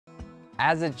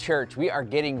As a church, we are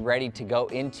getting ready to go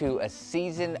into a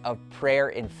season of prayer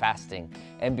and fasting.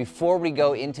 And before we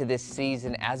go into this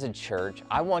season as a church,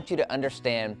 I want you to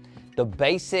understand the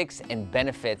basics and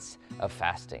benefits of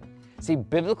fasting. See,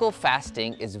 biblical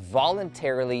fasting is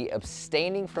voluntarily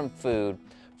abstaining from food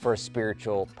for a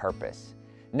spiritual purpose.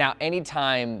 Now,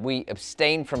 anytime we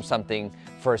abstain from something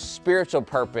for a spiritual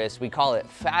purpose, we call it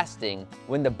fasting.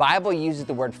 When the Bible uses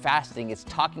the word fasting, it's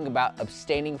talking about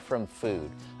abstaining from food.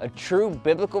 A true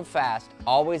biblical fast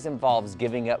always involves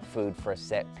giving up food for a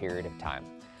set period of time.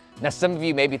 Now, some of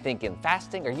you may be thinking,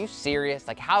 fasting, are you serious?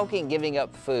 Like, how can giving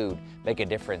up food make a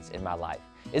difference in my life?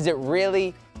 Is it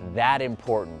really that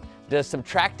important? Does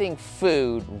subtracting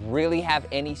food really have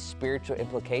any spiritual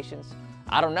implications?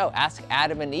 I don't know. Ask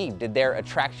Adam and Eve. Did their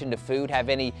attraction to food have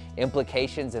any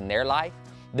implications in their life?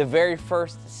 The very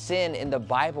first sin in the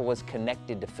Bible was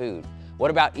connected to food. What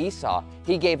about Esau?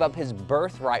 He gave up his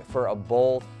birthright for a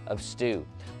bowl of stew.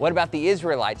 What about the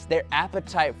Israelites? Their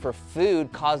appetite for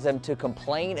food caused them to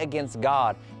complain against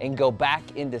God and go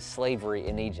back into slavery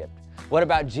in Egypt. What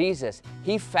about Jesus?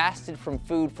 He fasted from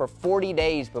food for 40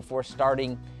 days before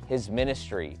starting his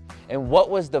ministry. And what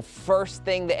was the first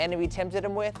thing the enemy tempted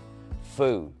him with?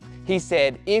 Food. He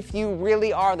said, if you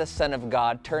really are the Son of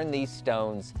God, turn these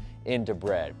stones into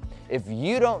bread. If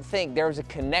you don't think there's a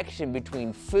connection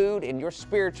between food and your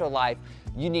spiritual life,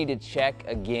 you need to check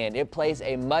again. It plays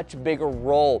a much bigger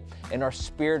role in our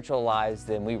spiritual lives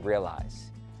than we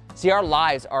realize. See, our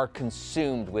lives are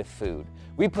consumed with food.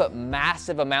 We put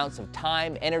massive amounts of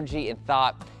time, energy, and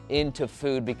thought into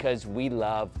food because we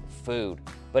love food.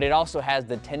 But it also has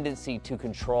the tendency to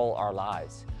control our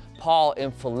lives. Paul in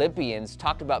Philippians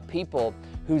talked about people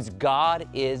whose God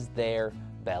is their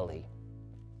belly.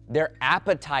 Their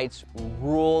appetites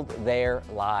ruled their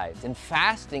lives. And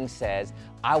fasting says,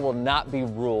 I will not be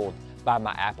ruled by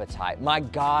my appetite. My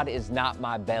God is not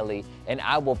my belly, and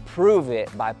I will prove it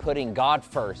by putting God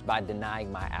first, by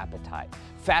denying my appetite.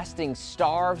 Fasting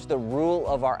starves the rule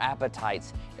of our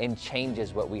appetites and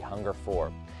changes what we hunger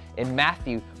for. In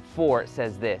Matthew 4, it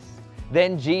says this,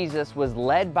 Then Jesus was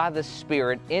led by the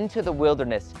Spirit into the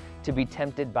wilderness to be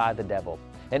tempted by the devil.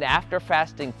 And after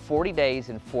fasting 40 days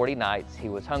and 40 nights, he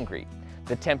was hungry.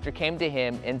 The tempter came to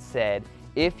him and said,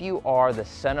 If you are the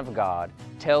Son of God,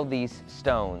 tell these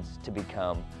stones to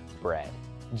become bread.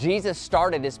 Jesus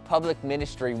started his public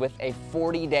ministry with a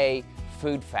 40-day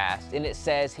food fast, and it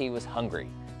says he was hungry.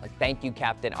 Like, thank you,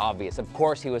 Captain Obvious. Of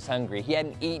course he was hungry. He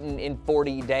hadn't eaten in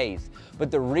 40 days.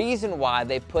 But the reason why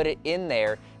they put it in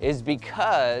there is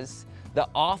because the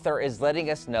author is letting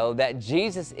us know that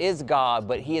Jesus is God,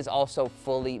 but he is also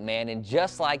fully man. And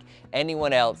just like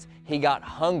anyone else, he got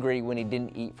hungry when he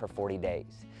didn't eat for 40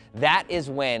 days. That is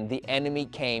when the enemy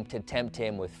came to tempt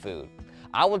him with food.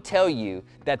 I will tell you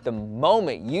that the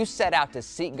moment you set out to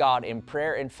seek God in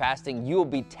prayer and fasting, you will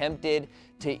be tempted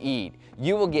to eat.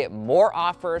 You will get more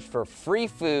offers for free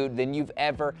food than you've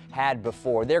ever had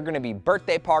before. There are going to be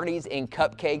birthday parties and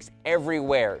cupcakes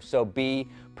everywhere, so be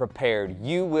prepared.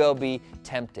 You will be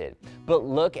tempted. But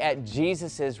look at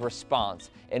Jesus'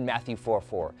 response in Matthew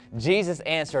 4:4. Jesus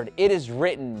answered, It is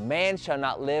written, man shall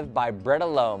not live by bread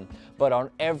alone, but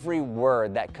on every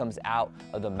word that comes out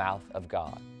of the mouth of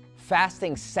God.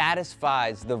 Fasting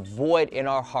satisfies the void in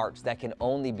our hearts that can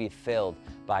only be filled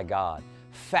by God.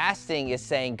 Fasting is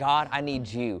saying, God, I need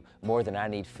you more than I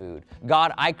need food.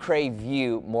 God, I crave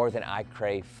you more than I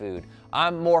crave food.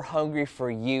 I'm more hungry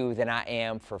for you than I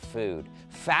am for food.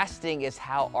 Fasting is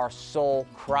how our soul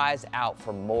cries out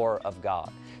for more of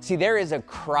God. See, there is a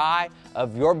cry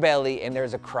of your belly and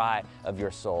there's a cry of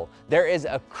your soul. There is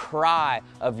a cry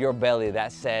of your belly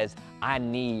that says, I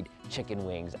need chicken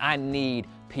wings. I need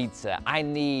pizza. I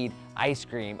need ice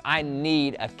cream. I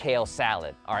need a kale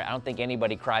salad. All right, I don't think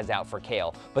anybody cries out for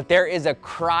kale, but there is a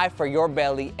cry for your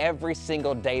belly every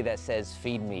single day that says,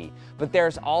 feed me. But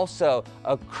there's also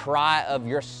a cry of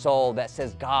your soul that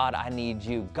says, God, I need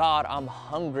you. God, I'm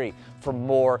hungry for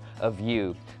more of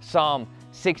you. Psalm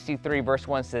 63 verse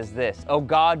 1 says this, O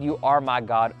God, you are my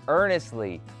God.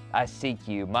 Earnestly I seek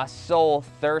you. My soul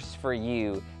thirsts for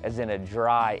you as in a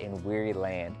dry and weary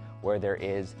land where there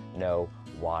is no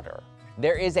water.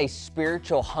 There is a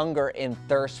spiritual hunger and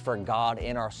thirst for God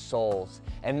in our souls,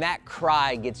 and that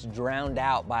cry gets drowned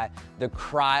out by the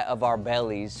cry of our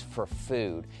bellies for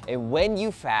food. And when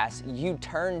you fast, you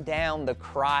turn down the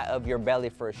cry of your belly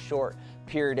for a short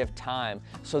period of time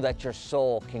so that your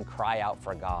soul can cry out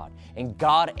for God. And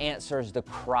God answers the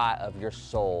cry of your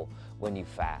soul when you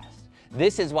fast.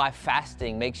 This is why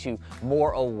fasting makes you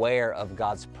more aware of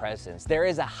God's presence. There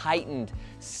is a heightened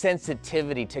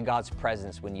sensitivity to God's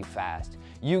presence when you fast.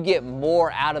 You get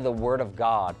more out of the Word of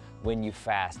God when you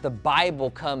fast. The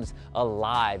Bible comes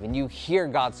alive and you hear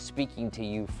God speaking to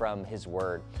you from His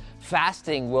Word.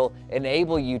 Fasting will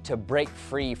enable you to break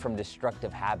free from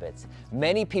destructive habits.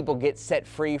 Many people get set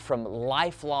free from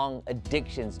lifelong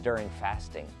addictions during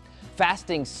fasting.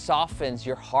 Fasting softens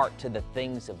your heart to the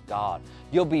things of God.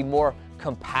 You'll be more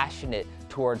compassionate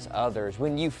towards others.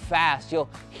 When you fast, you'll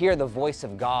hear the voice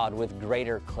of God with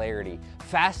greater clarity.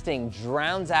 Fasting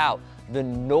drowns out the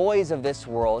noise of this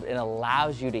world and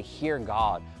allows you to hear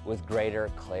God with greater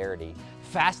clarity.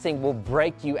 Fasting will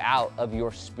break you out of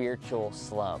your spiritual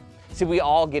slump. See, we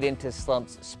all get into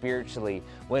slumps spiritually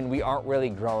when we aren't really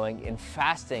growing, and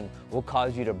fasting will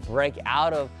cause you to break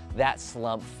out of that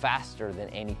slump faster than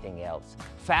anything else.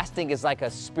 Fasting is like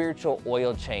a spiritual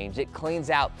oil change. It cleans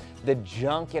out the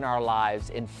junk in our lives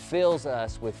and fills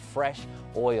us with fresh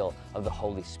oil of the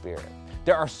Holy Spirit.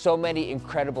 There are so many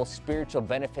incredible spiritual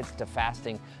benefits to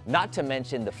fasting, not to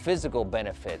mention the physical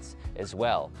benefits as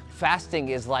well. Fasting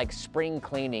is like spring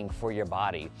cleaning for your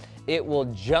body. It will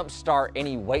jumpstart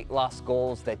any weight loss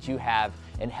goals that you have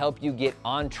and help you get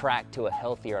on track to a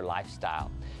healthier lifestyle.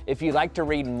 If you'd like to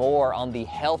read more on the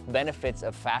health benefits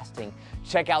of fasting,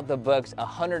 check out the books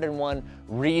 101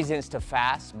 Reasons to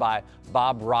Fast by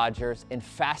Bob Rogers and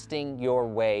Fasting Your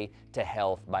Way to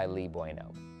Health by Lee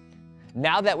Bueno.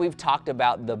 Now that we've talked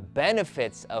about the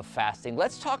benefits of fasting,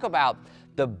 let's talk about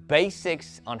the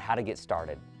basics on how to get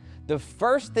started. The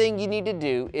first thing you need to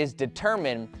do is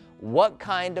determine what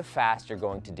kind of fast you're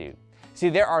going to do. See,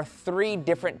 there are 3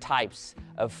 different types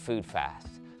of food fast.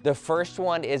 The first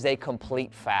one is a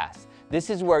complete fast. This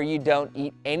is where you don't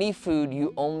eat any food,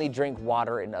 you only drink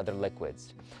water and other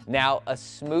liquids. Now, a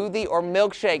smoothie or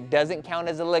milkshake doesn't count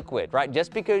as a liquid, right?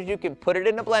 Just because you can put it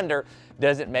in a blender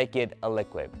doesn't make it a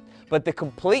liquid. But the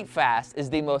complete fast is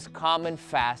the most common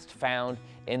fast found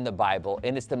in the Bible,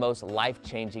 and it's the most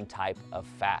life-changing type of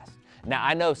fast. Now,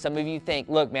 I know some of you think,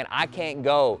 look, man, I can't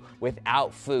go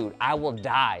without food. I will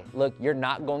die. Look, you're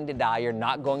not going to die. You're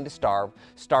not going to starve.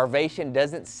 Starvation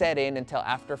doesn't set in until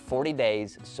after 40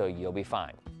 days, so you'll be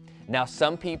fine. Now,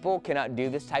 some people cannot do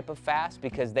this type of fast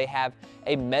because they have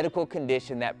a medical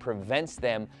condition that prevents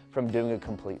them from doing a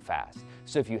complete fast.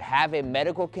 So if you have a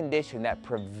medical condition that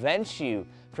prevents you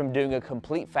from doing a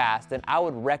complete fast, then I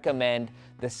would recommend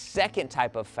the second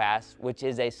type of fast, which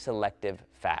is a selective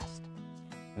fast.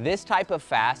 This type of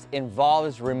fast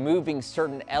involves removing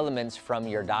certain elements from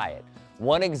your diet.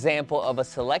 One example of a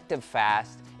selective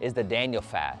fast is the Daniel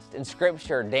fast. In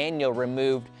Scripture, Daniel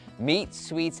removed meat,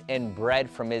 sweets, and bread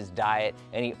from his diet,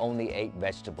 and he only ate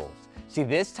vegetables. See,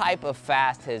 this type of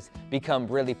fast has become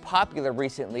really popular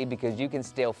recently because you can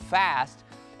still fast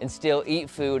and still eat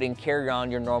food and carry on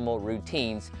your normal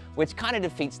routines, which kind of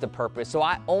defeats the purpose. So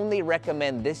I only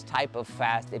recommend this type of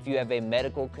fast if you have a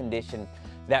medical condition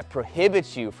that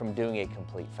prohibits you from doing a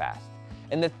complete fast.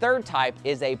 And the third type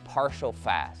is a partial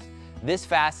fast. This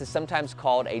fast is sometimes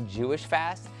called a Jewish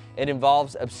fast. It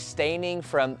involves abstaining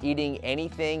from eating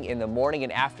anything in the morning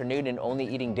and afternoon and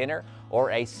only eating dinner,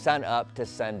 or a sun up to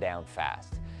sundown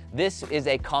fast. This is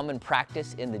a common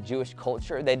practice in the Jewish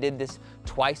culture. They did this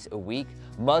twice a week.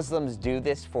 Muslims do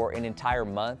this for an entire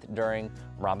month during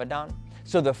Ramadan.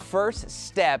 So the first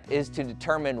step is to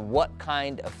determine what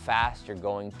kind of fast you're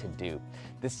going to do.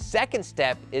 The second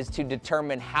step is to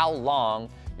determine how long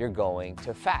you're going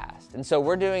to fast. And so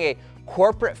we're doing a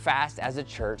corporate fast as a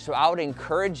church, so I would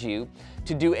encourage you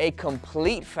to do a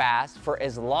complete fast for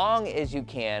as long as you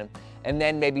can, and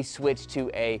then maybe switch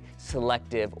to a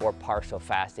selective or partial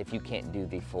fast if you can't do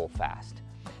the full fast.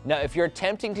 Now, if you're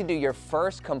attempting to do your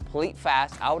first complete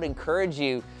fast, I would encourage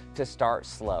you to start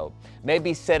slow.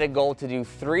 Maybe set a goal to do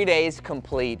 3 days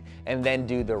complete and then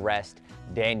do the rest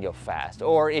Daniel fast.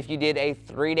 Or if you did a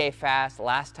 3-day fast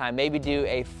last time, maybe do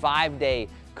a 5-day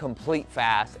complete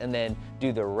fast and then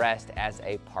do the rest as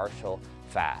a partial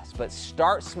fast. But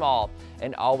start small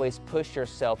and always push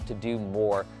yourself to do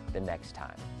more the next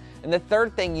time. And the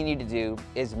third thing you need to do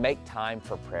is make time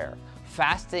for prayer.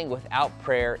 Fasting without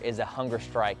prayer is a hunger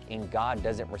strike, and God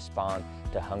doesn't respond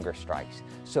to hunger strikes.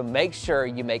 So make sure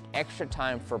you make extra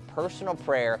time for personal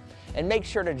prayer, and make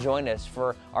sure to join us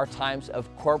for our times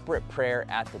of corporate prayer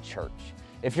at the church.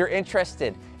 If you're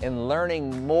interested in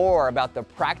learning more about the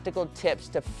practical tips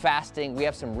to fasting, we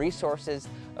have some resources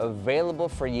available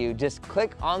for you. Just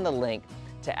click on the link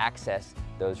to access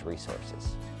those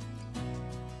resources.